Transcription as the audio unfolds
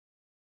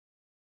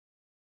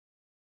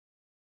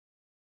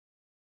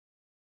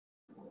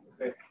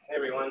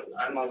everyone,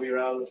 I'm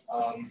Aviral.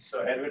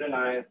 So Edward and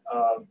I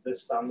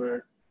this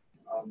summer,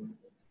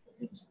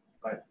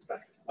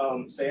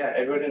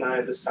 Edward and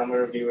I this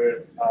summer we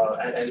were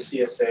at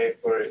NCSA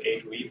for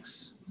 8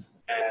 weeks,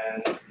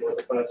 and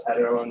both of us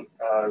had our own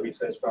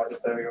research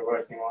projects that we were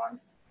working on.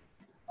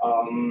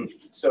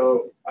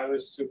 So I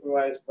was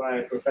supervised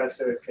by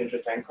Professor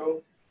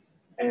Kindratenko,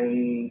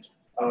 and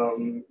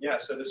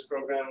so this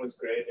program was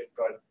great.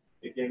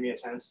 It gave me a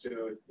chance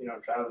to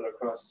travel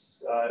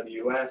across the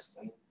U.S.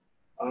 and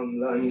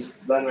learn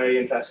very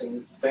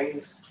interesting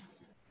things.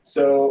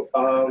 So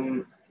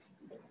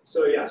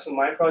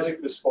my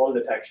project was fall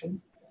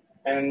detection,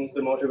 and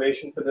the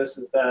motivation for this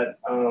is that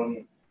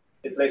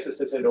in places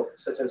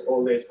such as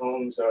old age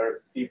homes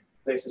or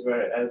places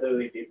where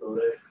elderly people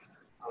live,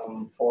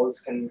 falls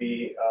can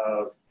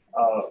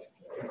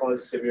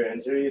cause severe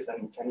injuries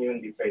and can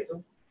even be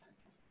fatal.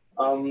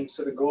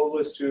 So the goal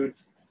was to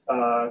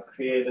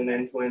create an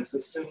end-to-end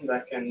system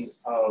that can,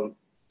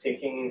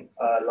 taking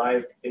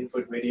live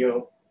input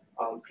video,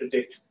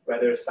 predict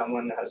whether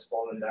someone has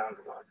fallen down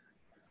or not.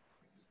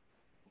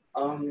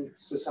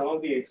 So some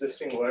of the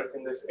existing work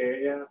in this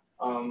area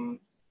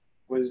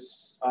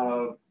was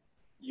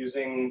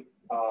using,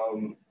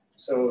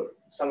 so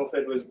some of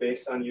it was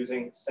based on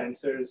using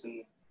sensors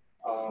and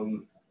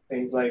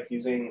things like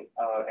using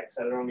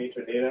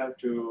accelerometer data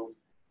to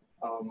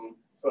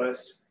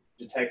first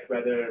detect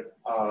whether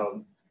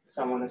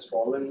someone has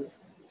fallen,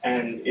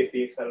 and if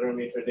the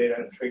accelerometer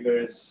data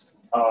triggers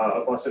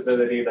a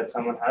possibility that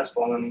someone has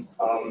fallen,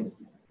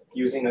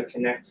 using a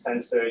Kinect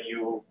sensor,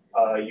 you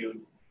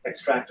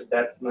extract a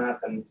depth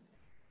map, and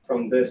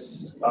from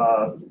this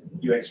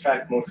you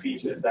extract more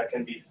features that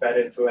can be fed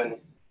into an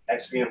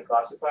SVM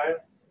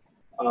classifier.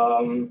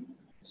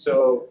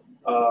 So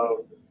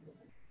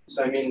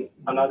I mean,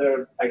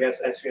 another, I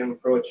guess, SVM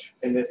approach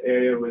in this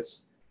area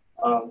was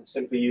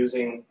simply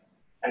using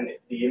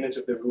the image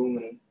of the room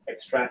and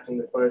extracting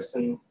the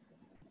person,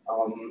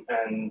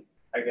 and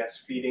I guess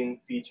feeding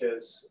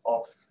features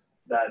of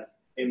that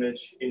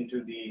image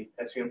into the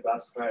SVM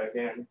classifier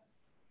again.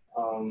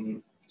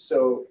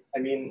 So I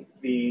mean,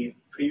 the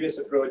previous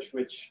approach,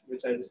 which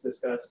I just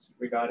discussed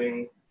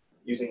regarding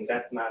using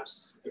depth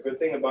maps, the good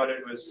thing about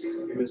it was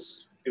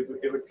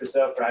it would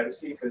preserve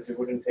privacy because it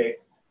wouldn't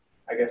take,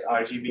 I guess,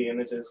 RGB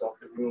images of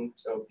the room,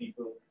 so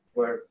people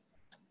were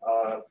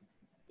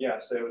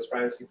so it was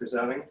privacy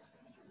preserving.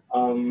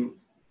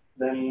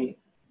 Then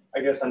I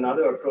guess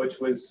another approach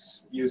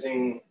was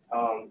using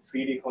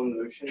 3D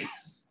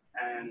convolutions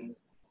and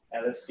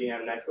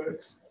LSTM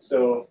networks.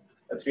 So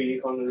a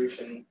 3D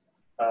convolution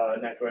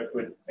network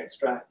would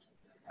extract,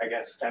 I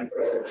guess,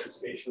 temporal and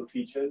spatial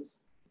features,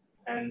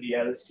 and the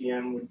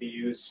LSTM would be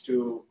used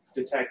to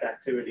detect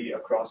activity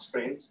across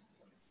frames.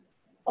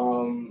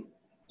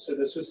 So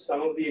this was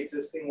some of the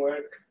existing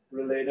work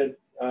related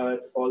to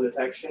fall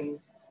detection.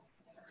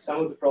 Some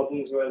of the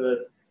problems were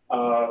that,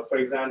 for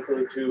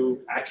example,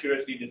 to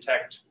accurately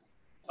detect,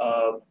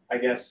 I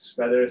guess,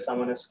 whether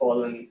someone has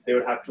fallen, they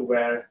would have to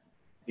wear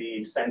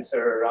the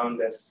sensor around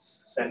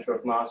this center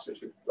of mass,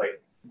 which would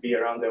be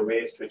around their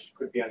waist, which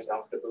could be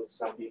uncomfortable for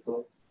some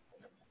people.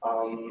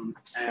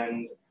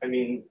 And I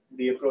mean,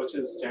 the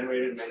approaches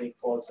generated many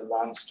false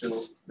alarms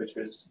too, which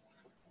was,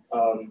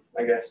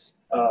 I guess,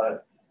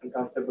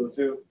 uncomfortable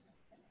too.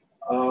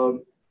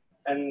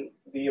 And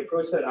the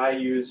approach that I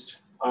used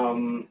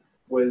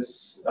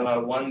was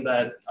one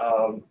that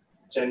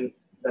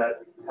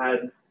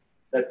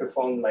that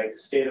performed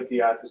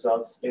state-of-the-art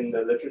results in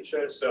the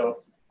literature.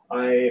 So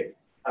I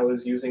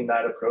was using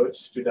that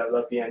approach to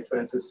develop the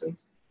end-to-end system.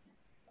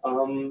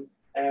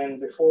 And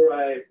before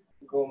I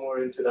go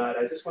more into that,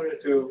 I just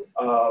wanted to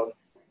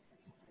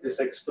just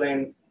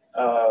explain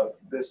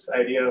this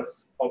idea of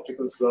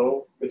optical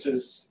flow, which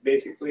is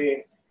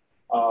basically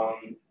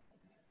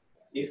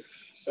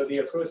the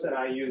approach that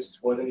I used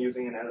wasn't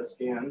using an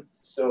LSTM.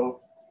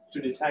 So to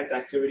detect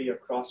activity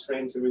across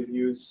frames, it would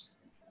use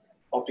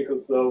optical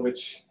flow,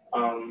 which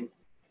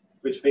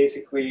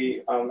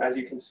basically, as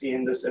you can see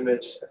in this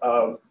image,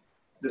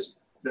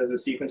 there's a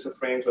sequence of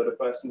frames where the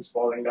person's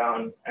falling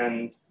down,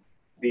 and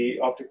the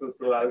optical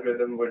flow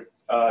algorithm would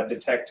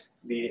detect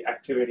the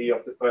activity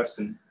of the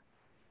person,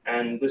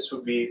 and this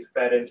would be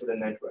fed into the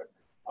network.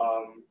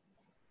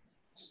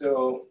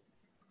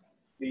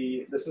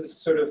 This is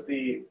sort of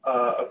the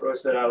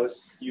approach that I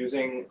was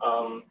using,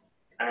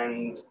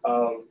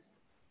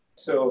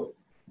 so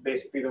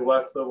basically the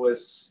workflow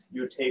was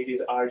you take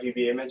these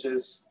RGB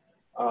images,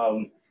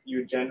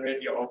 you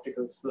generate your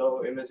optical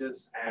flow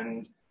images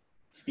and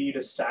feed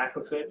a stack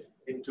of it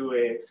into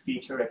a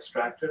feature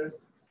extractor,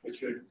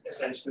 which would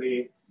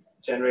essentially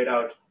generate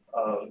out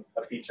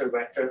a feature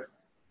vector,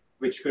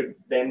 which could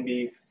then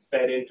be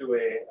fed into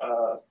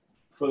a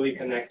fully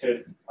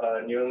connected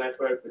neural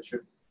network, which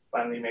would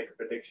finally make a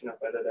prediction of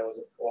whether there was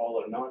a fall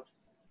or not.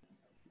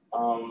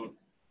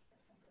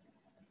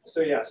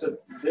 So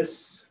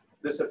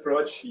this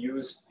approach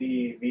used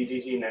the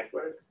VGG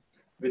network,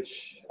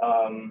 which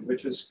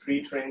was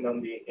pre-trained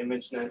on the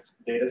ImageNet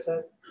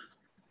dataset.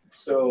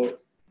 So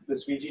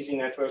this VGG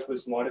network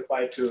was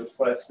modified to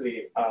firstly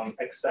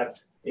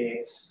accept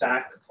a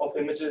stack of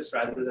images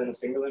rather than a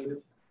single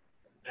image.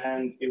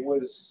 And it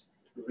was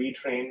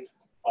retrained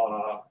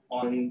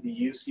on the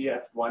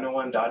UCF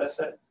 101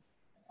 dataset.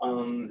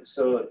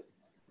 So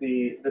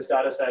this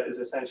dataset is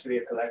essentially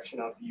a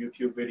collection of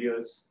YouTube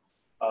videos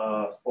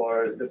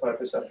for the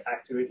purpose of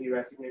activity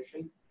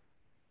recognition.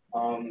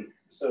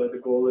 So the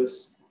goal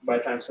is, by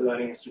transfer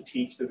learning, is to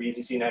teach the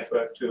VGG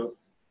network to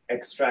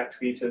extract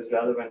features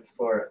relevant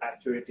for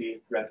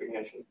activity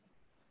recognition.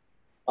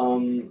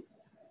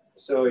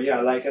 So yeah,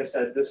 like I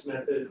said, this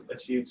method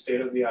achieved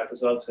state-of-the-art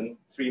results in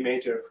 3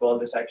 major fall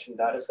detection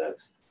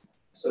datasets.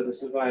 So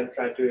this is why I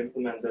tried to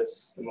implement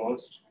this the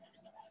most.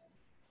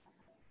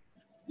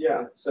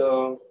 Yeah,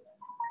 so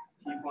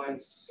key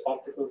points: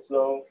 optical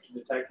flow to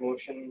detect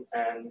motion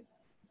and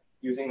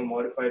using a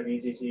modified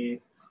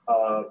VGG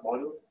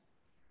model.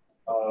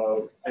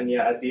 And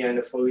yeah, at the end,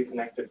 a fully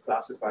connected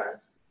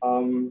classifier.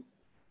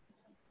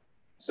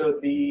 So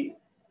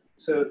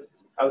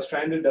I was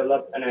trying to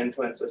develop an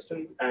end-to-end system,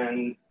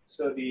 and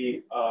so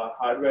the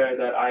hardware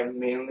that I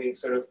mainly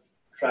sort of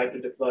tried to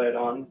deploy it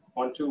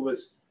onto was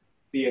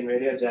the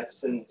NVIDIA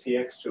Jetson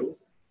TX2,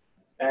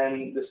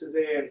 and this is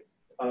a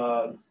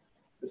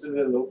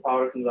low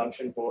power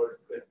consumption board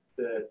with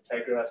the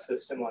Tegra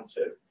system on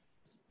chip.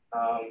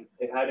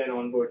 It had an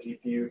onboard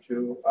GPU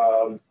too.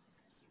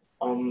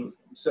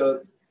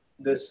 So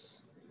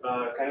this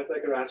kind of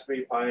like a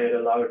Raspberry Pi, it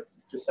allowed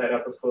to set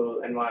up a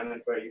full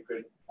environment where you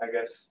could, I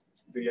guess,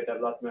 do your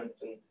development,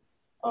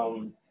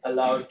 and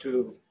allowed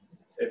to,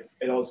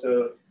 it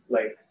also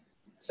like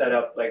set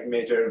up like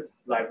major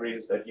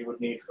libraries that you would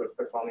need for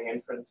performing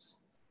inference,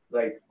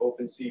 like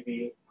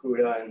OpenCV,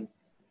 CUDA, and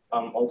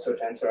also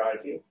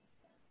TensorRT.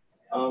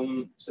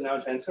 So now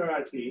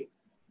TensorRT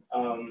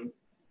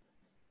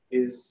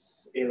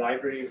is a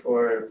library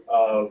for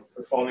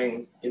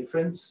performing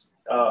inference,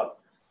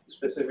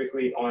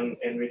 specifically on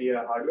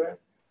NVIDIA hardware.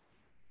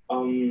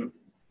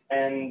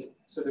 And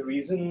so the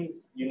reason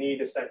you need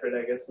a separate,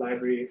 I guess,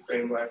 library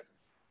framework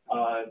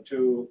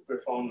to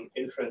perform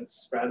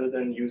inference rather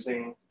than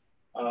using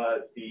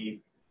the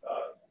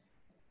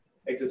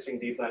existing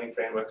deep learning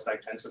frameworks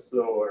like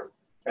TensorFlow or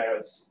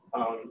Keras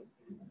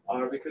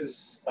are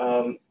because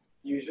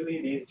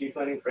usually these deep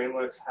learning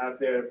frameworks have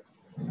the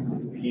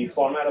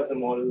format of the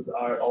models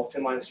are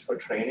optimized for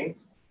training.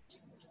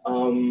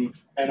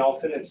 And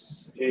often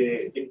it's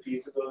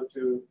infeasible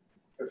to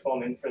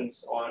perform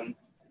inference on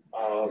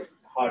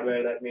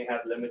hardware that may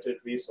have limited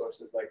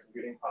resources like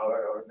computing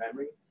power or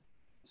memory.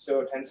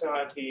 So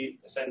TensorRT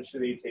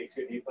essentially takes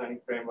your deep learning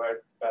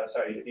framework,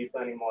 your deep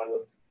learning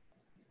model,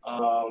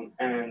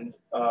 and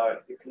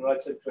it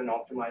converts it to an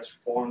optimized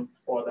form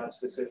for that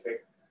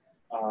specific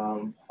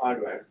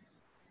hardware.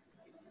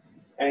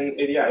 And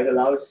it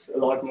allows a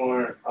lot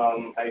more,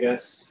 I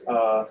guess,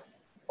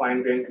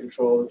 fine-grained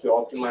control to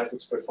optimize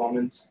its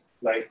performance.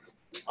 Like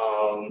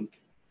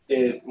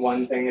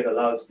one thing it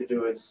allows to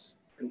do is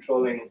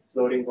controlling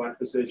floating point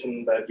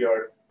precision that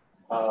your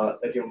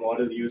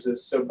model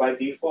uses. So by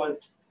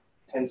default,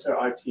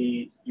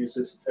 TensorRT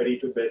uses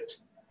 32-bit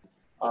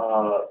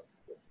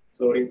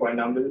floating point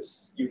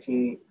numbers.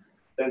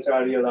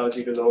 TensorRT allows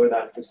you to lower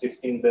that to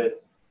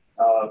 16-bit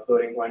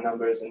floating point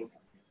numbers and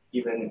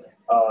even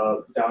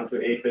down to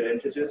 8-bit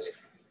integers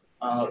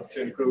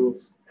to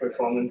improve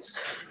performance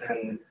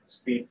and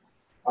speed.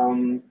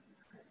 And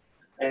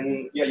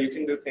yeah, you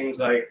can do things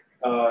like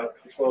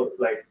control,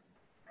 like,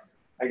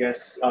 I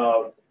guess,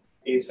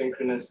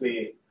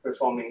 asynchronously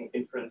performing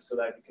inference so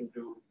that you can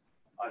do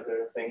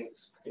other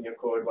things in your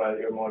code while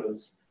your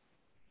model's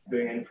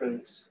doing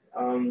inference.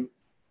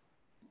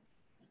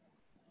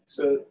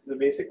 So the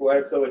basic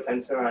workflow with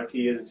TensorRT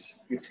is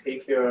you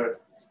take your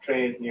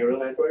trained neural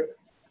network,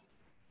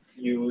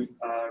 you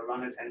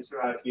run a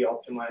TensorRT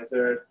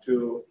optimizer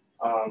to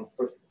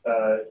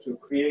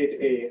create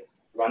a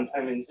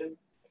runtime engine.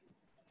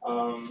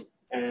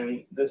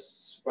 And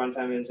this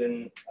runtime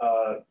engine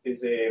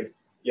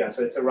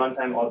so it's a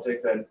runtime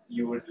object that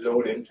you would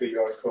load into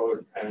your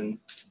code and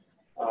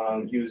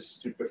use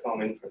to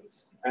perform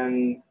inference.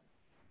 And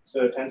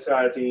so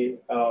TensorRT,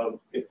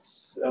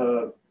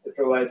 it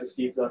provides a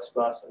C++ and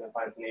a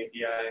Python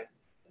API.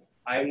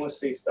 I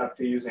mostly stuck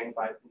to using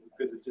Python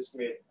because it just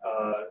made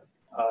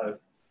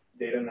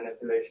data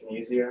manipulation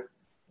easier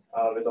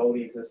with all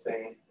the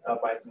existing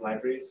Python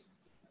libraries.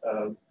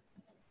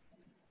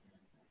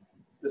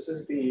 This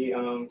is the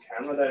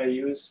camera that I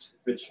used,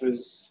 which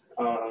was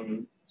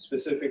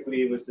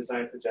specifically was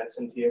designed for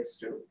Jetson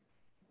TX2.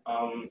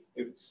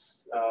 It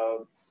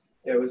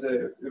was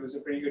a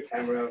pretty good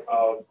camera,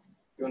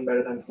 even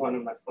better than one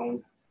on my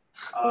phone.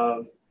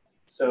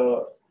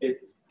 So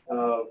it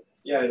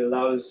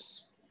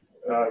allows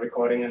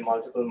recording in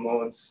multiple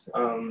modes.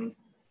 And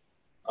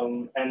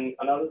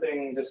another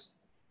thing, just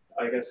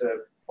I guess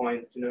a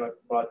point to know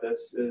about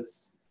this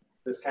is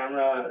this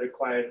camera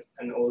required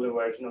an older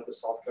version of the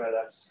software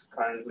that's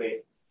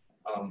currently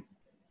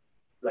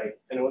like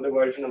an older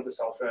version of the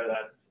software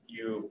that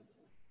you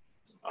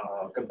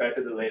compared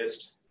to the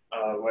latest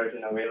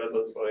version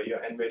available for your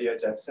NVIDIA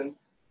Jetson.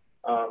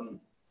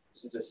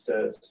 So just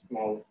a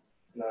small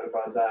note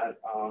about that.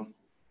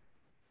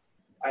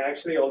 I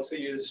actually also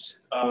used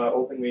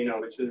OpenVINO,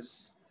 which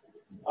is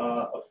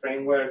a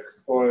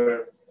framework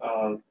for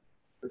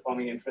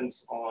performing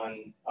inference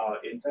on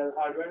Intel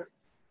hardware.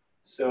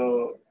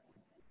 So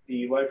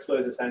the workflow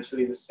is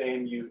essentially the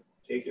same. You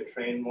take your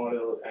trained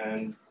model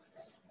and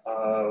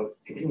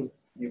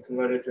you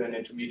convert it to an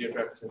intermediate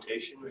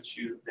representation, which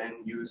you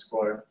then use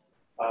for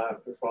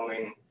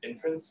performing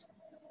inference.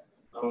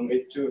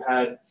 It too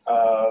had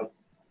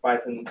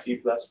Python,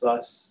 C++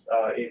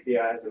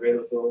 APIs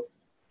available.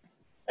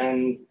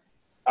 And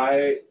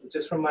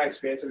just from my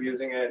experience of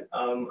using it,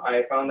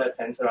 I found that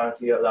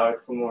TensorRT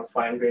allowed for more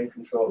fine-grained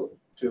control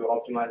to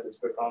optimize its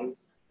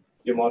performance,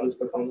 your model's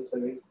performance, I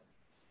mean.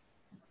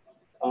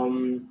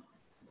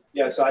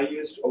 Yeah, so I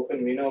used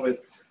OpenVINO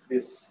with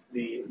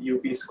the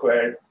UP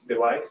squared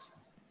device.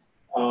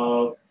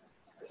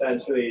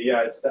 Essentially,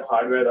 yeah, it's the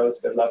hardware that was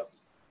developed.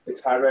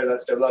 It's hardware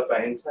that's developed by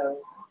Intel.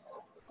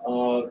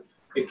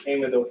 It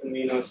came with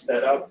OpenVINO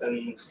setup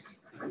and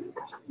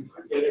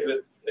did it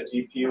with a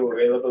GPU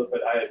available,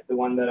 but the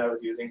one that I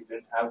was using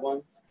didn't have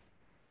one.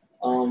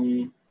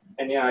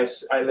 And yeah,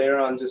 I later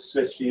on just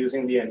switched to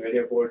using the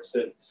NVIDIA board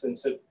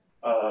since it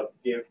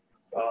gave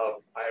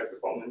higher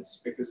performance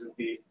because of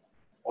the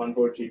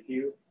onboard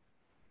GPU.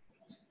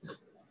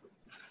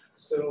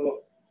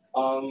 So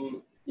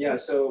yeah,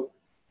 so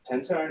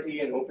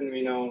TensorRT and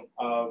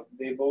OpenVINO,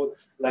 they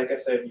both, like I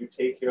said, you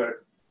take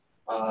your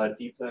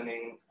deep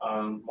learning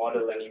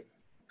model and you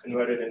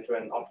convert it into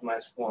an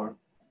optimized form.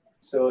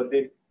 So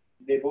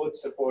they both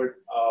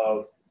support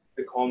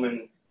the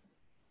common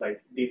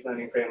like deep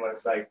learning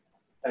frameworks like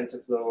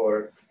TensorFlow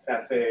or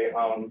Caffe.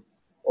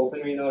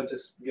 OpenVINO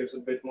just gives a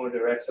bit more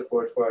direct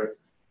support for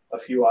a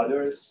few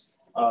other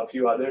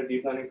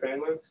deep learning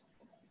frameworks.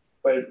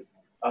 But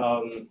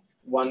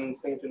one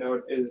thing to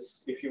note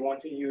is if you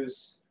want to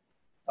use,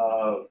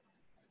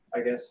 I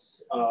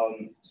guess,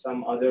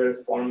 some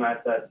other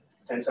format that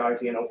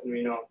TensorRT and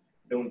OpenVINO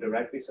don't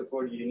directly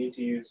support, you need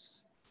to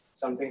use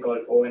something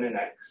called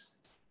ONNX.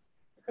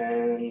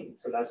 And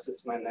so that's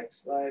just my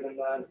next slide on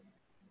that.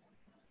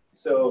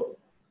 So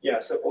yeah,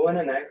 so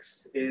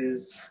ONNX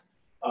is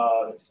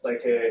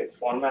like a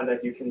format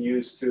that you can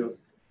use to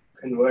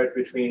convert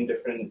between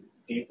different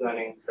deep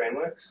learning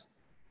frameworks.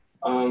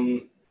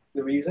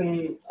 The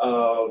reason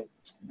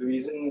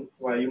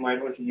why you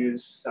might want to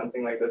use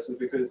something like this is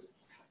because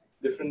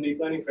different deep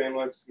learning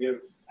frameworks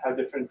have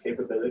different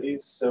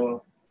capabilities.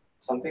 So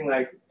something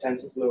like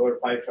TensorFlow or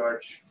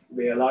PyTorch,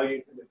 they allow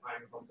you to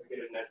define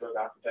complicated network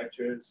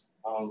architectures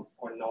or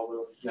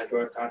novel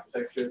network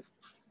architectures.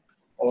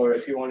 Or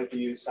if you wanted to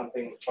use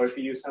something, or if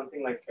you use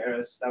something like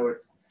Keras, that would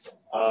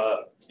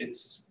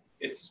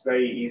it's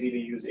very easy to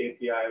use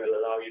API, will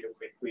allow you to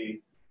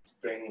quickly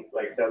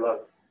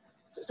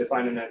just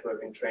define a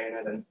network and train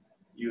it and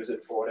use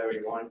it for whatever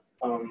you want.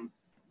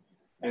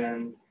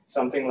 And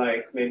something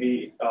like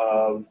maybe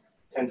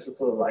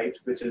TensorFlow Lite,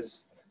 which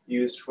is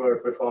used for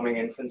performing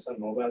inference on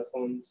mobile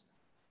phones.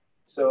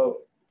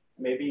 So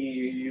maybe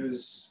you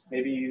use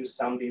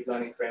some deep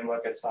learning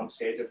framework at some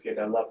stage of your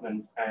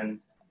development, and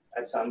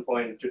at some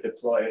point to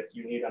deploy it,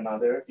 you need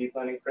another deep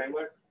learning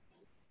framework.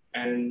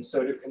 And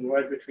so to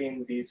convert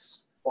between these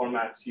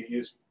formats, you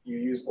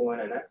use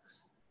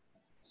ONNX.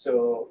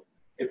 So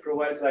it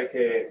provides like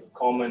a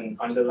common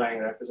underlying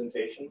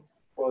representation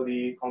for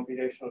the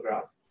computational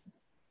graph.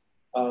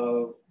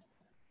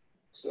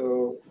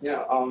 So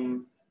yeah,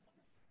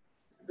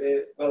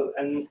 well,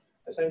 and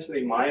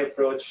essentially my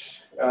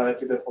approach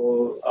to the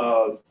whole,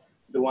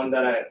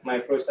 my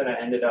approach that I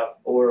ended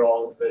up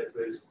overall with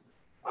was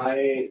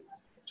I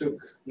took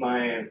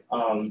my,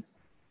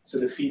 so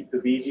the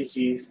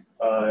VGG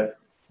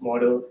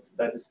model,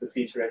 that is the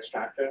feature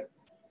extractor,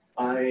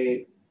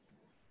 I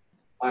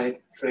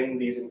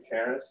trained these in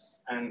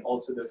Keras, and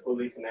also the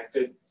fully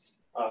connected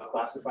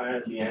classifier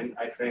at the end.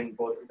 I trained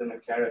both of them in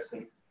Keras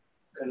and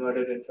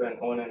converted into an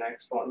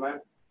ONNX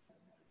format.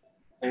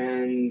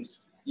 And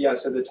yeah,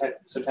 so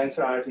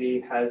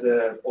TensorRT has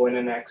a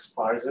ONNX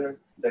parser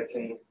that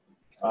can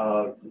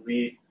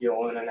read your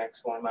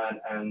ONNX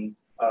format and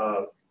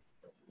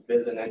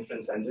build an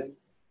inference engine.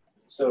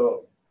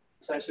 So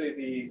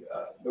essentially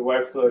the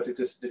workflow to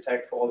just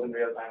detect faults in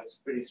real time is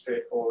pretty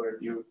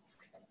straightforward. You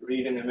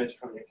read an image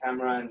from your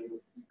camera and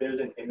you build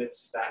an image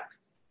stack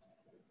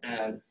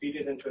and feed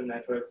it into a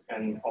network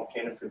and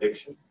obtain a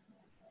prediction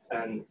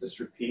and just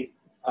repeat.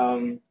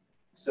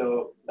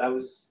 So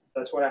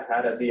that's what I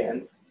had at the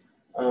end.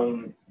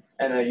 And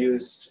I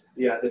used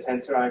the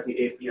TensorRT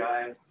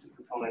API to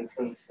perform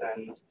inference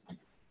and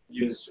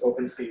used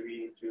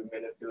OpenCV to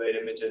manipulate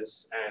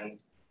images and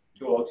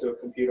to also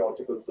compute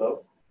optical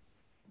flow.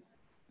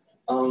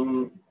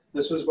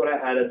 This was what I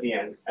had at the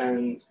end.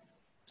 And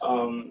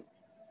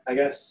I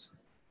guess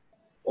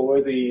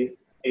over the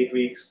 8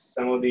 weeks,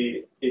 some of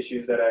the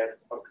issues that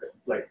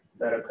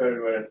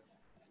occurred were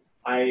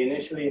I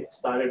initially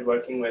started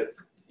working with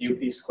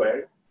UP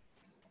squared,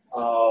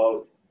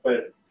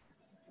 but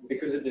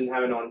because it didn't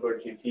have an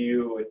onboard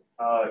GPU, it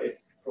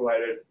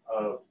provided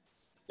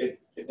it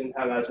didn't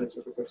have as much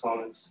of a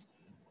performance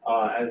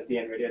as the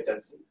NVIDIA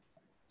Jetson.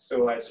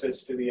 So I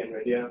switched to the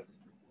NVIDIA.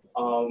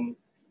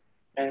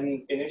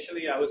 And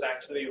initially, I was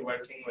actually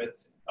working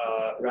with,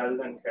 rather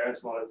than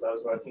Keras models, I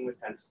was working with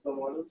TensorFlow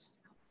models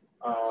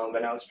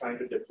when I was trying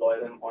to deploy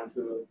them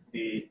onto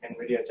the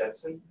NVIDIA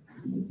Jetson.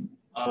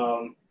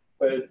 So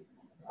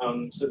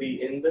the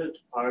inbuilt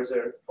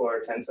parser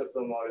for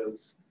TensorFlow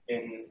models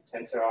in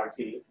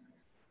TensorRT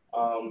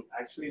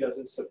actually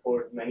doesn't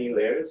support many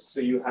layers, so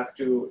you have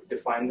to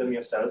define them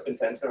yourself in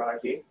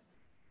TensorRT.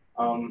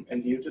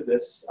 And due to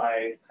this,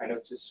 I kind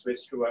of just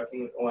switched to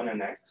working with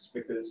ONNX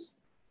because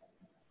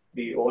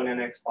the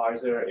ONNX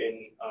parser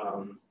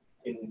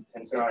in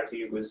TensorRT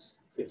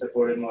it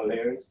supported more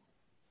layers.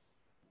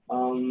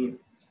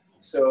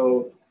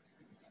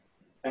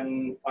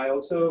 And I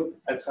also,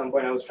 at some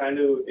point, I was trying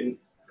to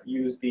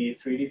use the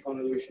 3D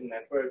convolution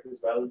network as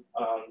well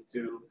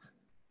to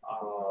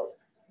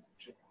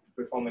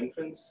perform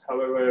inference.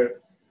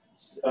 However,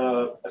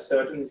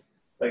 certain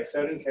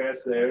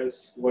Keras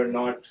layers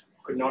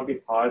could not be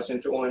parsed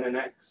into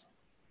ONNX.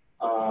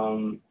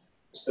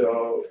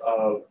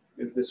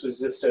 This was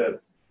just a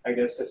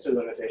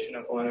limitation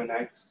of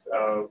ONNX.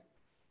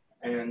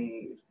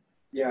 And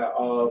yeah,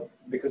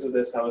 because of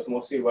this, I was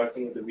mostly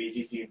working with the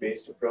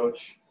VGT-based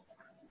approach.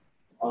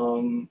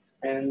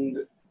 And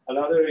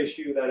another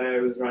issue that I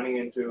was running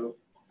into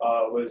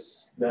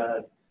was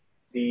that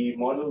the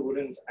model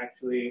wouldn't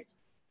actually,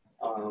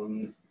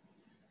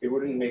 it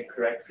wouldn't make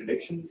correct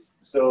predictions.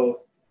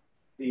 So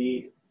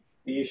the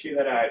issue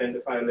that I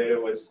identified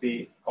later was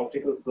the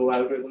optical flow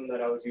algorithm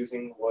that I was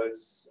using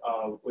was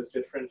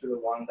different to the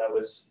one that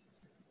was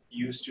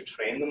used to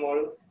train the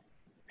model.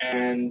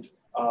 And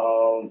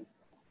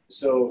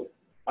so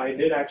I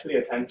did actually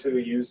attempt to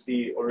use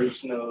the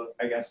original,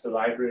 I guess, the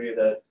library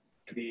that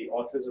the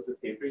authors of the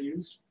paper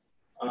used.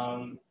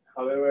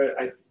 However,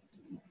 I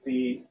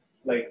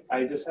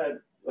just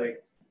had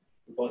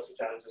lots of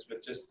challenges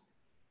with just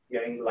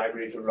getting the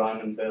library to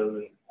run and build.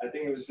 And I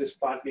think it was just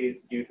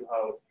partly due to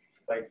how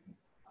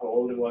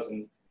old it was,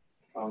 and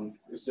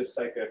it was just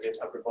like a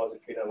GitHub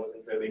repository that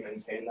wasn't really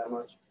maintained that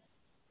much.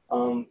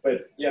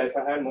 But yeah, if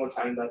I had more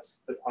time,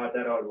 that's the part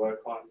that I would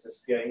work on,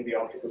 just getting the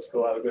optical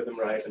flow algorithm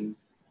right and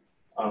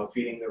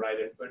feeding the right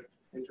input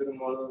into the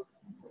model.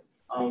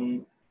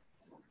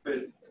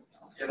 But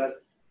yeah,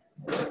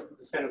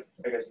 this kind of,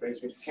 I guess,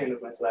 brings me to the end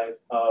of my slide.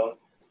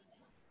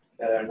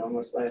 Yeah, there are no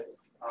more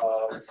slides.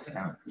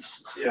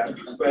 Yeah,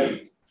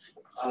 but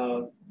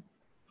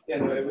yeah,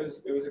 no, it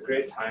was a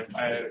great time.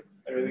 I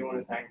really want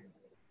to thank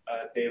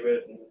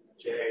David and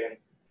Jay and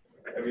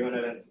everyone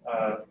at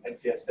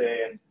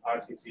NCSA and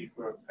RCC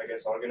for, I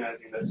guess,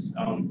 organizing this.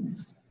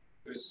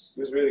 It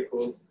was really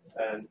cool,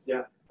 and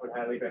yeah, I would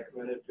highly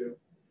recommend it too.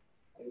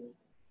 And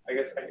I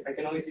guess I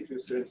can only see 2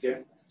 students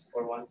here,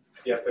 or one.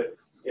 Yeah, but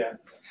yeah,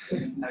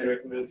 I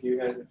recommend it to you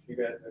guys if you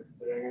guys are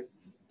considering it.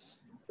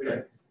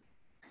 But,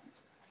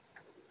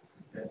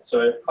 yeah.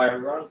 So hi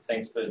everyone,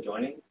 thanks for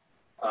joining.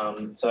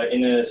 So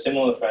in a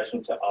similar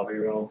fashion to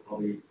Aviral, I'll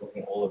be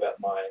talking all about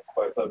my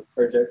QURPA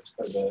project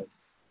over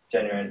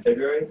January and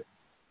February.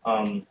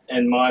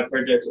 And my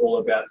project's all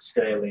about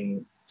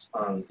scaling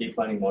deep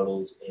learning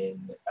models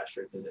in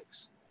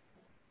astrophysics.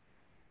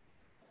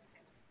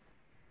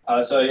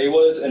 So it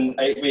was an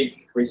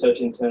 8-week research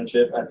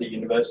internship at the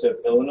University of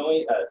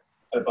Illinois at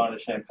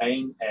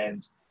Urbana-Champaign,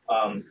 and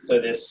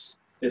so this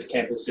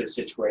campus is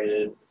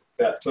situated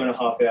about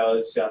 2.5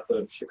 hours south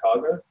of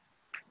Chicago.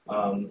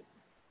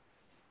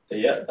 So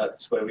yeah,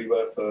 that's where we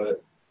were for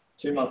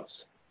 2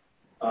 months.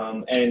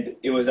 And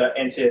it was at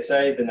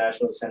NCSA, the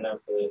National Center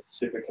for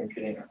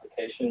Supercomputing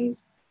Applications,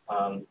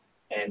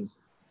 and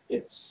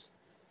it's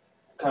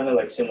kind of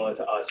like similar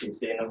to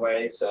RCC in a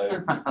way.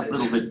 So a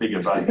little bit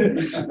bigger, but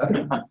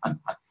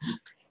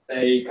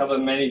they cover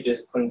many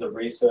disciplines of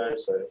research,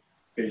 so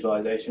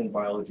visualization,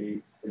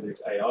 biology,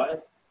 physics, AI,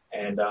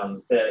 and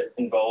they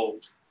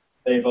involve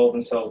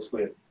themselves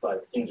with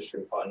like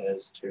industry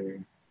partners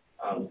to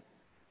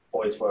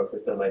always work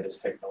with the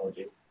latest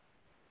technology.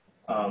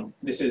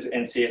 This is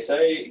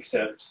NCSA,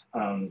 except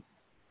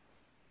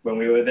when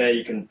we were there,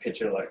 you can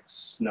picture like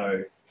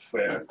snow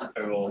where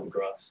over all the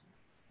grass.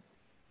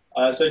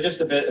 So just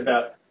a bit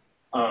about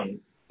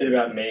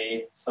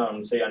me,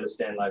 so you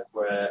understand like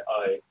where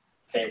I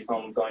came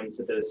from going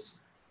to this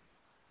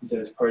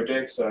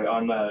project. So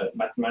I'm a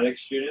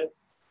mathematics student,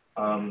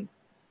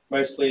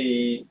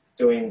 mostly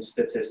doing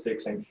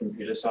statistics and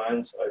computer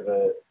science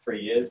over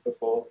 3 years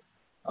before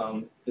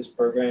this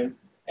program.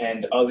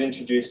 And I was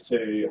introduced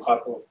to high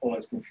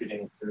performance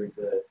computing through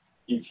the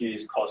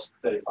UQ's COSC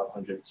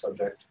 3500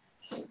 subject.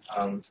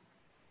 And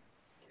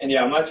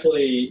yeah, I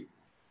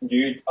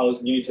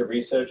was new to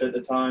research at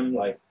the time,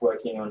 like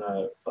working on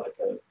a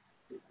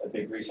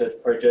big research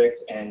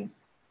project, and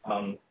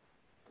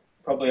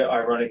probably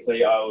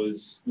ironically, I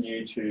was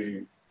new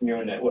to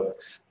neural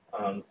networks.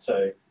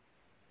 So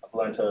I've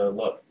learned a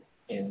lot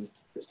in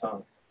this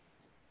time.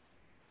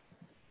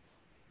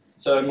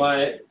 So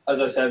as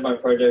I said, my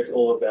project's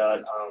all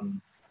about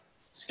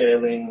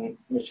scaling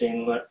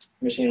machine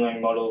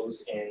learning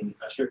models in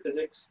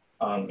astrophysics.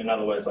 In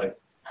other words, like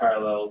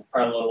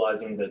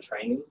parallelizing the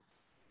training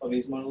of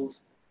these models.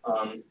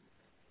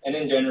 And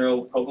in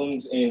general,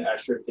 problems in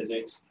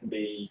astrophysics can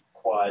be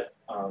quite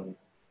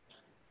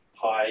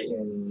high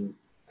in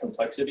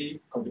complexity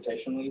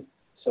computationally.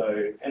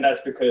 So, and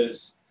that's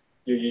because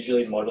you're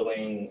usually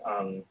modeling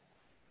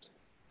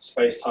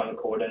space-time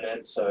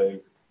coordinates, so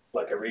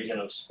like a region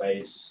of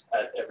space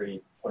at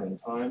every point in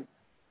time.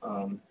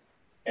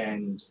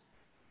 And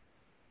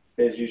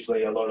there's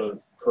usually a lot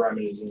of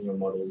parameters in your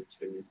model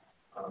to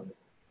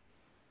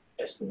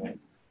estimate.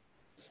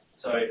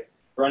 So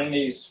running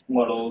these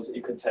models,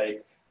 it could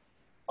take,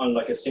 on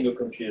like a single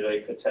computer,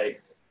 it could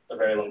take a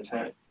very long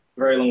time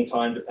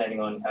depending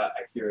on how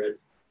accurate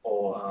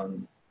or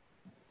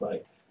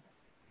like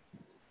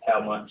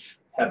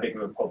how big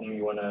of a problem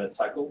you want to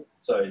tackle.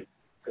 So it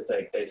could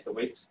take days to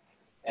weeks.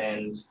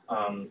 And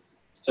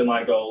so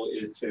my goal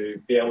is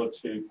to be able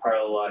to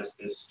parallelize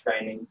this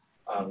training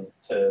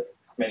to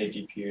many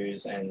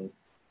GPUs and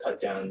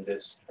cut down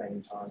this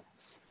training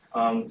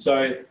time.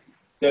 So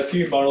there are a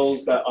few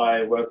models that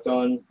I worked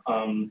on.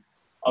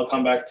 I'll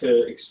come back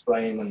to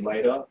explain them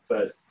later,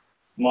 but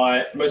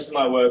most of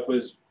my work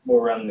was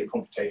more around the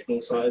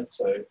computational side.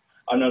 So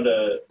I'm not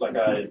a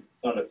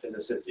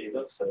physicist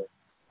either. So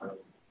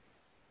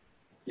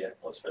yeah,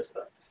 I'll stress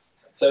that.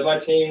 So my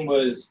team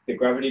was the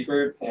gravity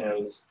group, and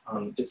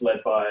it's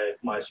led by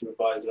my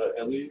supervisor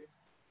Elu,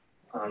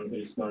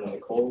 who's not on the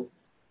call.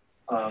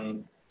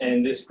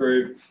 And this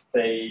group,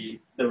 the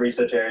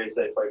research areas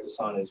they focus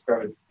on is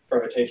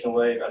gravitational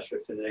wave,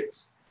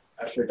 astrophysics,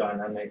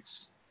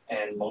 astrodynamics,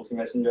 and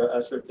multi-messenger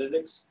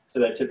astrophysics. So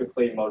they're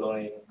typically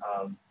modeling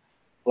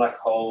black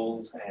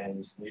holes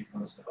and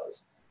neutron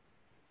stars.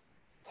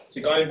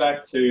 So going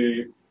back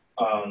to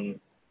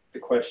the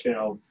question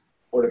of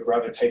what a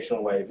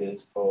gravitational wave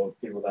is for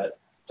people that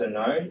don't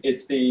know,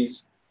 it's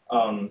these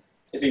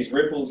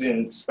ripples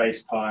in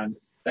space-time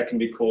that can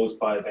be caused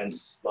by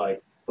events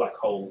like black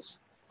holes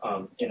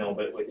in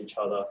orbit with each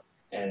other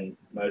and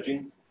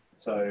merging.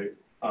 So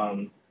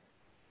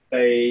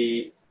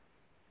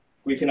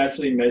we can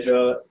actually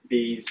measure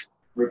these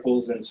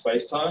ripples in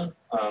space-time,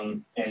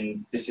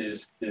 and this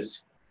is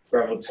this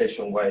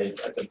gravitational wave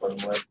at the bottom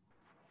left.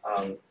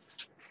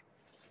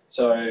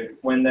 So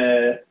when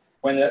they're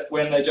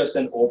just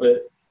in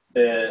orbit,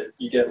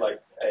 you get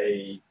like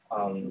a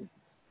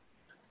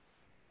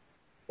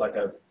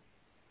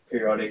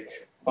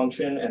periodic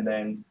function, and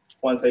then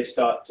once they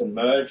start to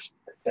merge,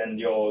 then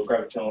your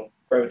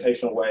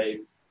gravitational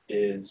wave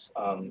is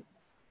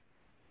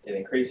it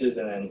increases,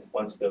 and then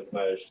once they've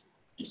merged,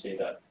 you see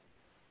that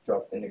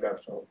drop in the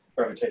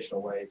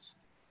gravitational waves.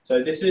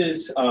 So this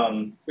is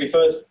we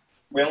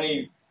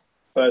only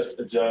first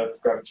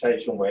observed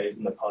gravitational waves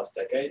in the past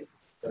decade,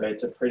 so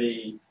it's a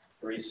pretty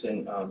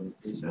recent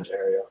research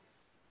area.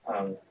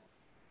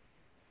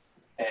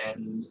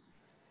 And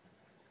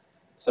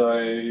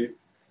so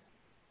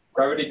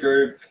Gravity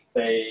Group,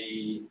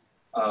 they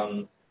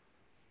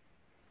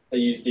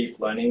use deep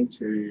learning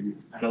to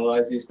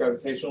analyze these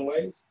gravitational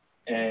waves.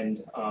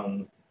 And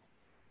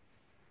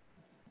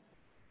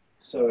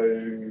so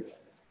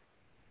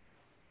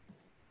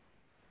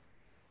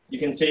you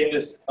can see in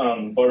this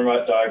bottom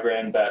right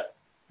diagram that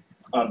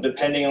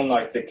depending on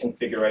like the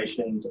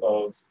configurations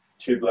of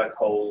two black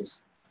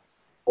holes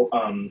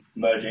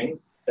merging,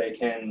 they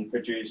can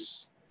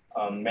produce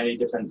many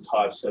different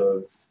types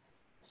of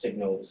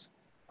signals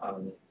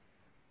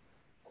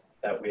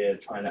that we're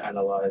trying to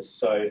analyze.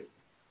 So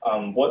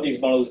what these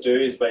models do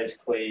is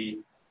basically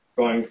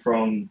going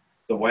from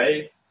the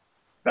wave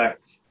back,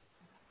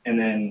 and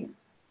then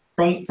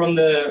from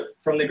the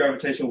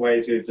gravitational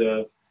waves we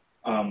observe,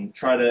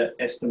 try to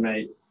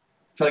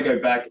go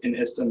back and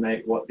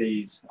estimate what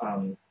these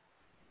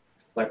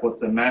what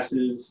the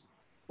masses,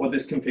 what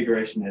this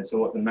configuration is, so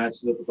what the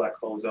masses of the black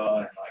holes are,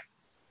 and like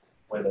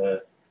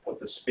what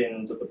the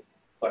spins of the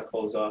black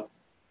holes are,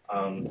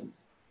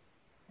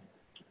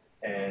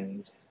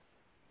 and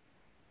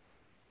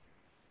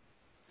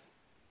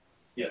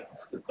yeah,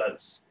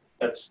 that's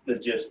the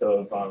gist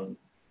of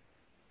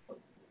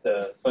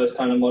the first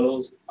kind of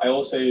models. I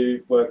also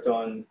worked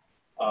on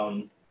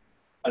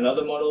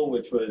another model,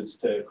 which was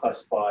to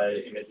classify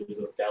images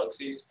of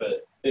galaxies,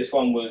 but this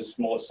one was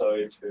more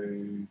so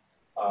to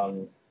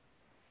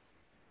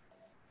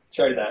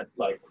show that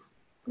like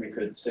we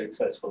could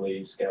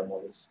successfully scale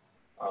models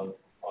on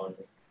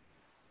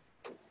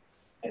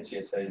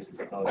NCSA's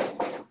technology.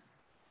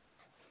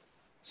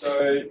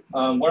 So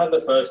one of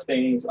the first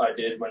things I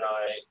did when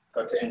I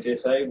got to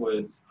NCSA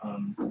was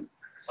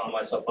sign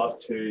myself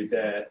up to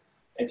their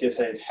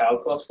NCSA's HOW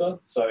cluster.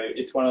 So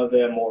it's one of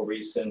their more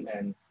recent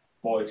and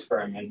more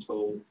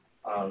experimental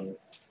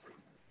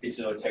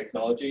pieces of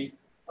technology.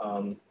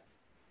 I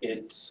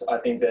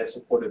think they're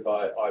supported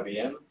by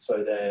IBM.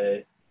 So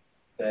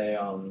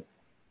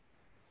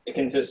it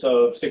consists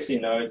of 60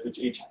 nodes, which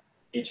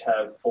each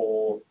have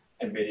 4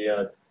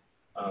 NVIDIA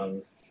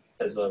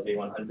Tesla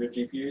V100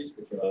 GPUs,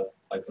 which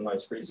are like the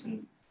most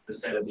recent, the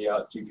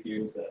state-of-the-art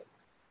GPUs that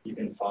you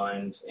can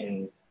find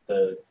in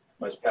the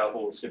most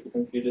powerful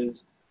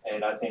supercomputers.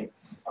 And I think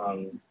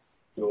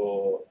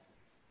your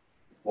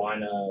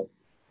Weiner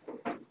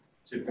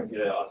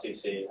supercomputer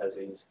RCC has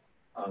these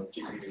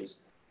GPUs.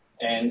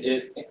 And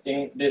it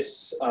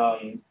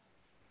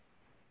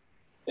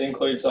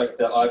includes like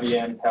the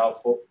IBM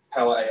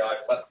Power AI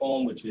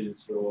platform, which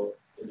is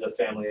a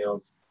family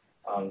of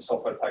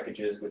software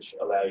packages which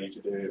allow you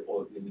to do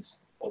all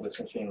this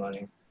machine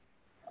learning.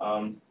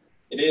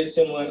 It is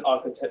similar in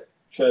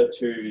architecture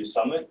to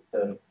Summit,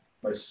 the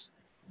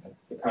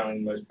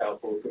currently most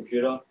powerful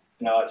computer,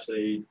 and I'll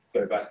actually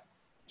go back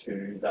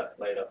to that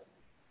later.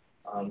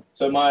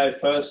 So my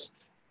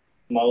first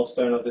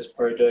milestone of this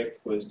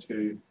project was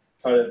to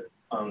try to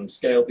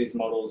scale these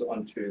models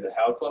onto the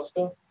Howard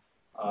cluster.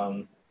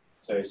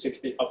 So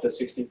up to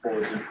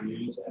 64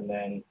 GPUs, and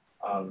then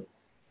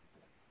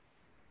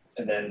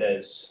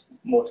there's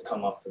more to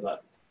come after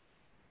that.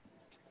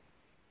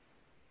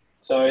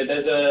 So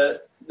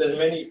there's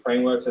many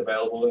frameworks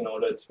available in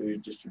order to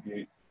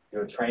distribute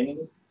your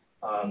training.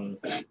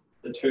 The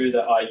two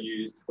that I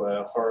used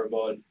were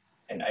Horovod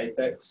and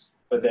Apex,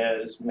 but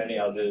there's many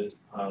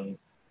others,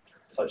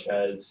 such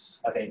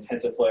as I think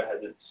TensorFlow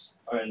has its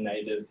own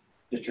native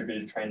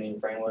distributed training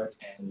framework,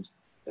 and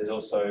there's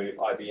also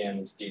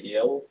IBM's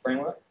DDL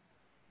framework.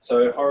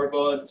 So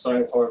Horovod,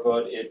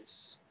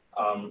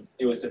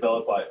 it was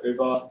developed by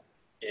Uber.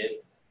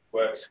 It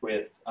works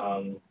with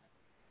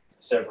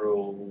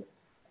several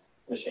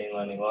machine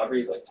learning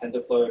libraries like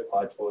TensorFlow,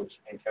 PyTorch,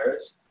 and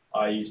Keras.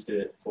 I used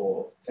it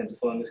for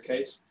TensorFlow in this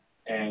case.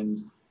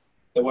 And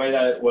the way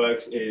that it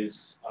works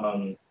is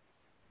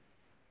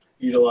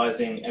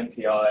utilizing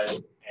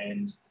MPI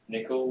and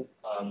nickel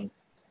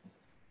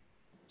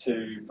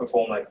to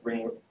perform like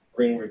ring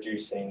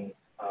reducing.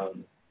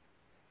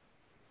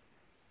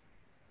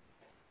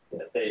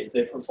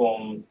 They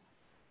perform.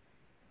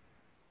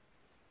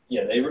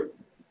 Yeah,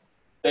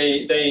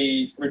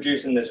 they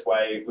reduce in this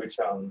way, which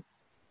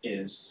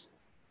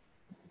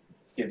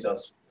gives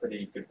us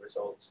pretty good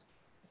results.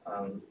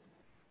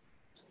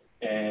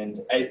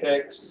 And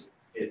Apex,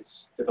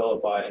 it's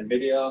developed by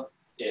NVIDIA.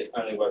 It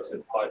only works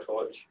with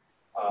PyTorch,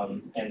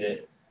 and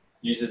it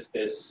uses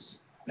this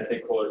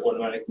method called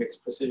automatic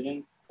mixed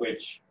precision,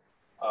 which,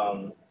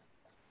 to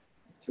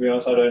be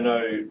honest, I don't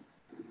know.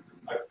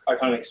 I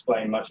can't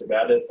explain much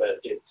about it, but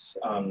it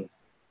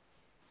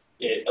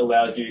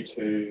allows you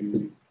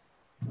to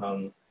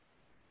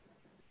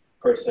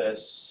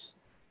process,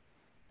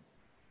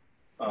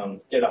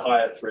 get a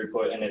higher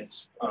throughput, and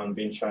it's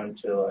been shown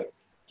to like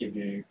give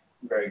you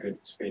very good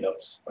speed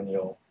ups when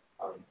you're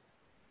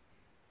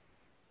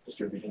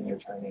distributing your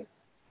training.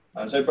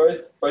 So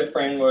both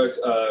frameworks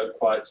are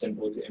quite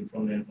simple to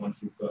implement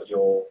once you've got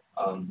your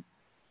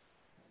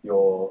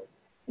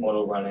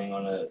model running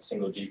on a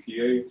single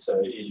GPU.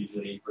 So it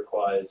usually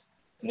requires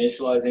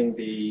initializing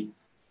the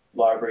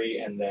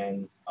library and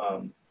then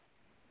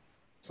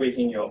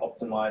tweaking your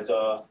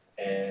optimizer.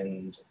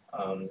 And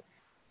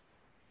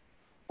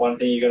one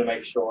thing you're going to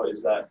make sure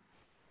is that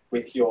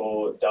with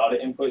your data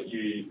input,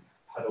 you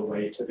have a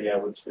way to be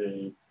able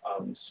to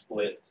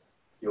split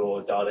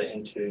your data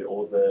into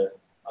all the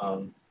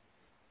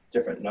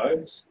different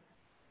nodes.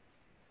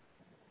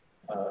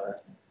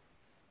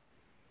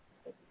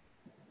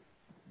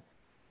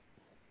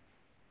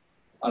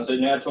 So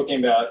now talking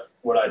about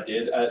what I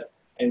did at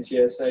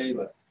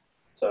NCSA.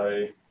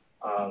 So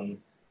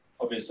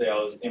obviously I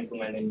was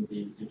implementing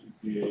the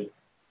distributed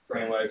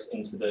frameworks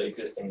into the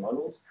existing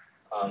models.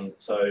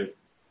 So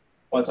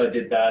once I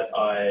did that,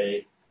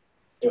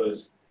 it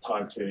was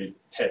time to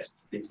test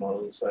these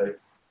models. So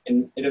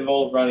it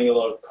involved running a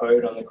lot of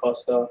code on the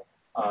cluster,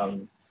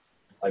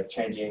 like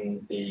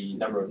changing the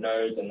number of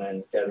nodes and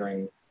then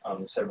gathering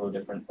several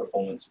different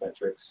performance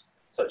metrics,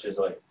 such as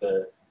like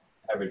the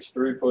average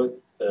throughput,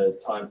 the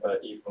time per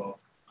epoch,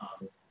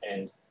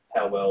 and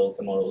how well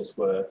the models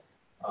were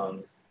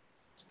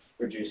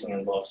reducing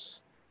in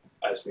loss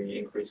as we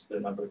increase the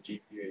number of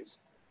GPUs.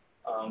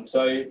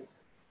 So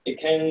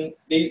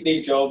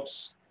these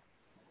jobs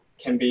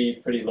can be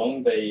pretty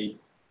long. They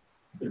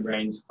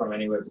range from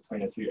anywhere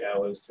between a few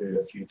hours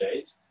to a few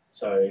days.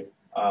 So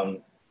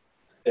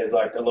there's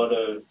like a lot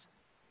of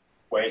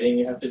waiting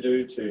you have to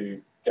do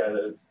to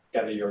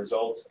gather your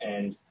results.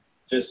 And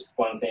just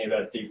one thing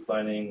about deep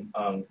learning,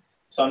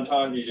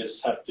 sometimes you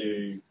just have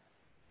to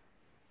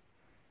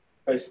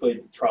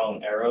basically trial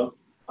and error,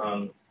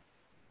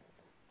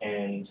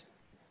 and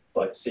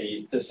like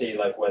see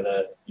like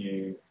whether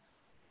you're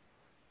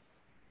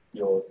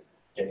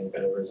getting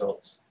better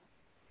results.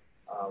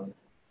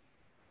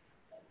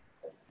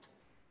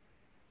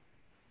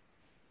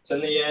 So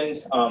in the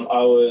end,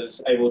 I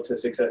was able to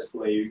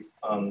successfully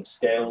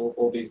scale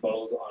all these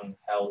models on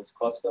Howard's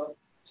cluster.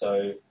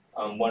 So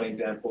one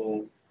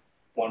example,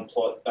 one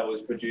plot that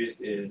was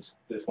produced is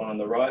this one on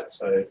the right.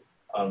 So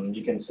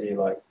you can see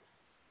like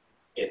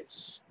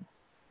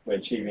we're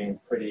achieving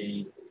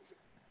pretty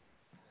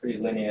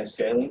linear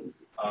scaling,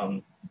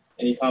 and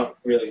you can't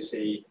really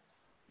see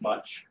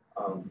much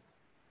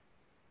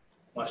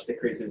much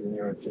decreases in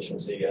your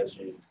efficiency as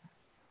you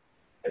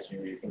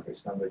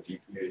increase the number of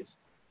GPUs.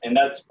 And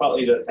that's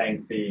partly to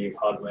thank the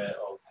hardware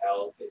of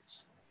HAL.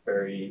 It's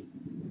very,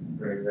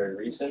 very, very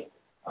recent.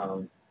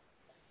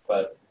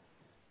 But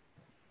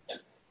yeah.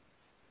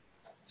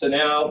 So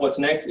now what's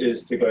next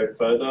is to go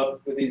further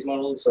with these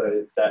models.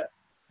 So that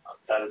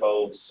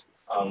involves,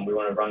 we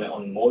want to run it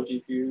on more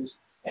GPUs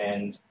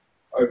and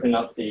open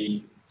up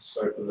the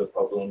scope of the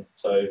problem.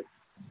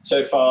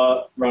 So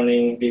far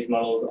running these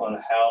models on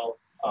HAL,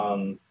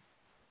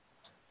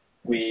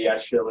 we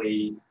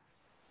actually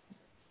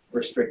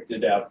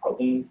restricted our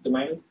problem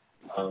domain,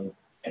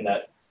 and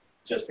that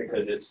just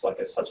because it's like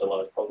such a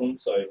large problem.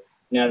 So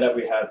now that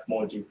we have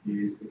more GPUs,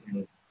 we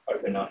can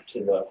open up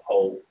to the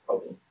whole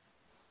problem.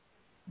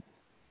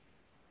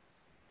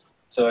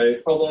 So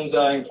problems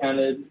are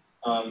encountered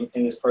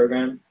in this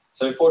program.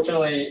 So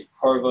fortunately,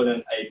 Horovod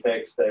and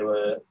Apex,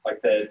 they're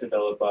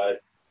developed by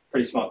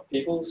pretty smart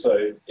people.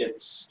 So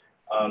it's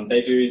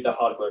they do the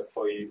hard work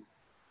for you,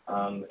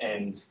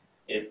 and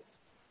if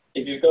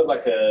you've got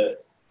like a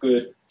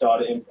good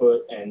data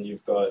input and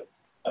you've got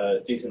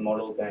a decent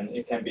model, then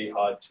it can be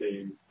hard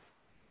to,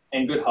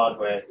 and good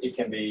hardware, it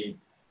can be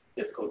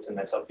difficult to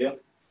mess up here.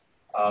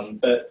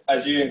 But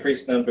as you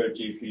increase the number of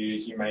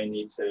GPUs, you may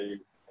need to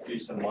do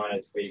some minor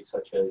tweaks,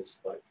 such as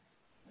like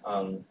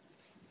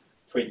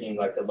tweaking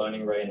like the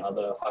learning rate and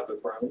other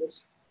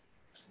hyperparameters.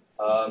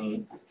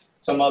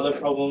 Some other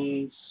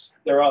problems,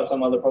 there are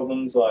some other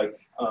problems,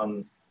 like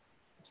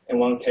in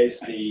one case,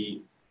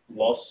 the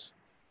loss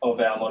of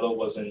our model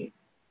wasn't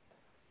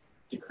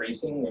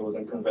decreasing, it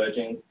wasn't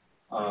converging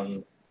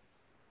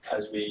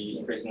as we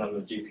increased the number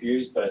of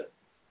GPUs, but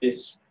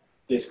this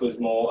was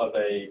more of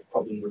a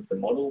problem with the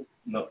model,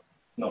 not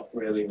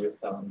really with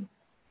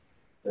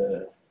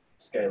the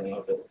scaling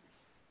of it.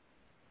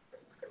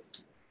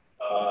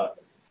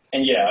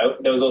 And yeah,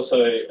 there was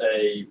also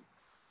a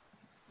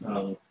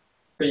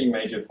pretty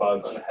major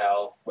bug on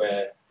HAL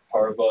where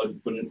Horovod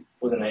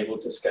wasn't able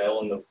to scale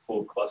on the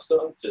full cluster.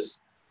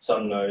 Just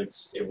some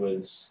nodes, it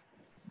was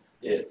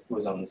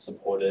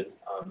unsupported.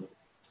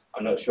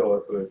 I'm not sure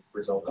if we've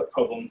resolved that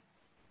problem.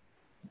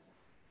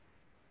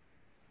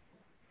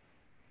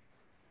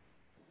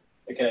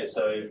 Okay,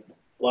 so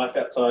life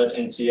outside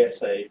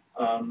NCSA.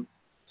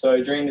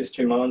 So during this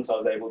 2 months, I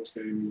was able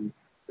to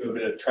do a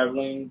bit of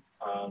traveling,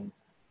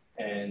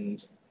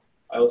 and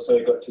I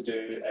also got to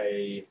do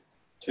a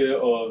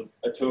tour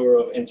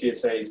of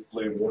NCSA's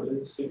Blue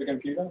Waters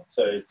supercomputer.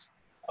 So it's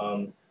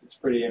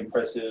pretty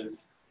impressive.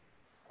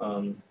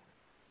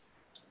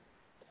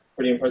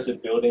 Pretty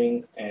impressive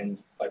building and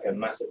like a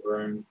massive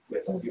room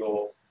with all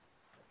your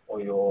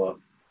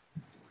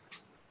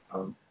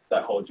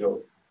that holds your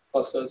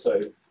cluster.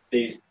 So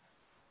these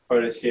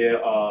photos here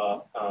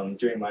are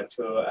during my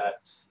tour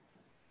at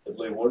the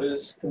Blue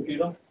Waters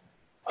computer.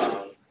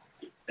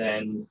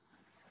 Then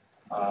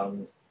I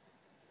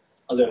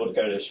was able to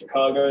go to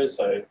Chicago.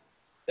 So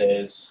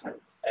there's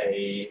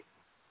a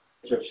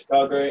picture of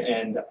Chicago,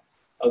 and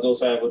I was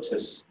also able to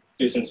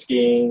do some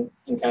skiing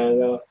in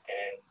Canada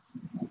and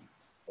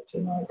to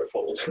Niagara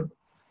Falls.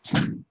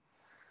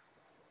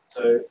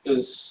 So it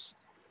was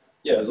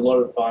a lot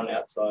of fun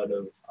outside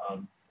of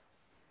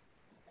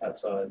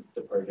outside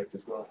the project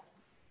as well.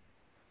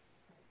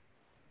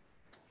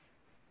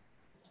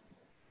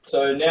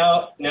 So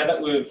now that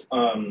we've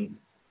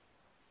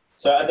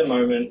so at the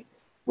moment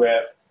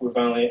we're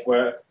only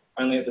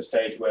at the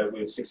stage where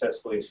we've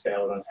successfully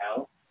scaled on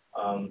HAL.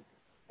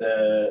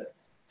 The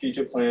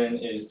future plan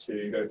is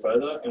to go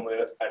further, and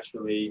we're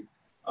actually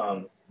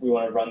we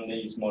want to run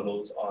these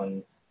models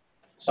on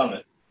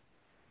Summit.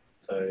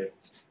 So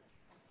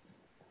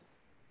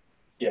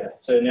yeah,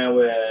 so now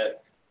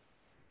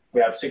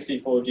we have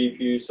 64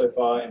 GPUs so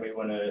far, and we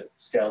want to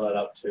scale that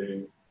up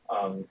to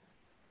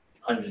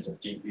hundreds of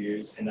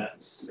GPUs, and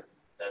that's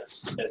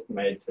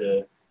estimated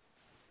to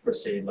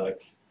proceed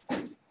like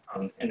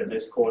end of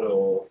this quarter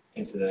or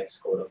into the next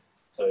quarter.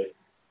 So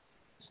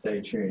stay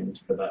tuned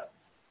for that.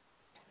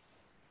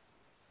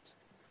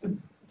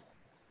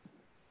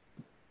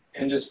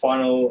 And just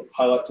final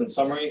highlights and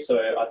summary. So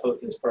I thought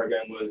this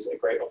program was a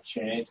great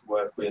opportunity to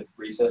work with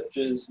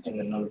researchers in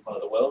another part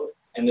of the world.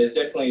 And there's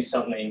definitely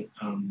something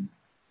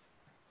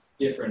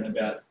different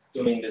about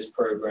doing this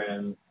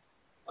program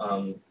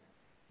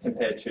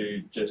compared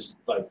to just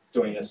like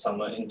doing a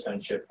summer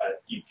internship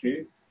at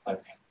UQ.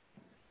 Like,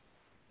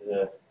 there's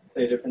a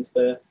clear difference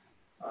there.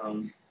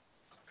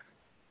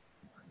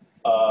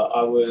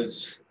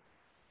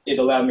 It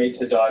allowed me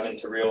to dive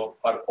into real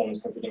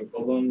high-performance computing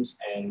problems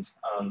and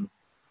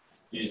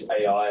use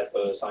AI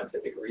for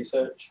scientific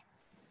research.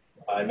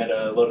 I met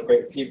a lot of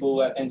great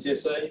people at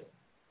NCSA,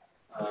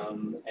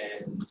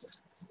 and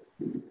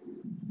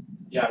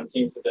yeah, I'm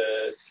keen for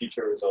the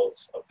future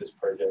results of this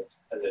project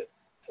as it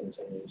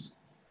continues.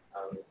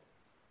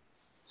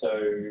 So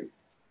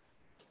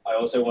I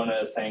also want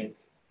to thank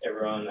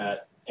everyone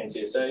at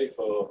NCSA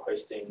for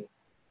hosting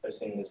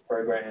this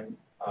program,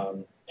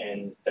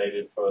 and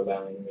David for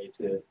allowing me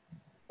to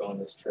go on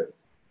this trip.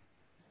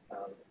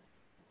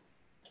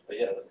 But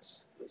yeah,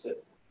 that's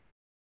it.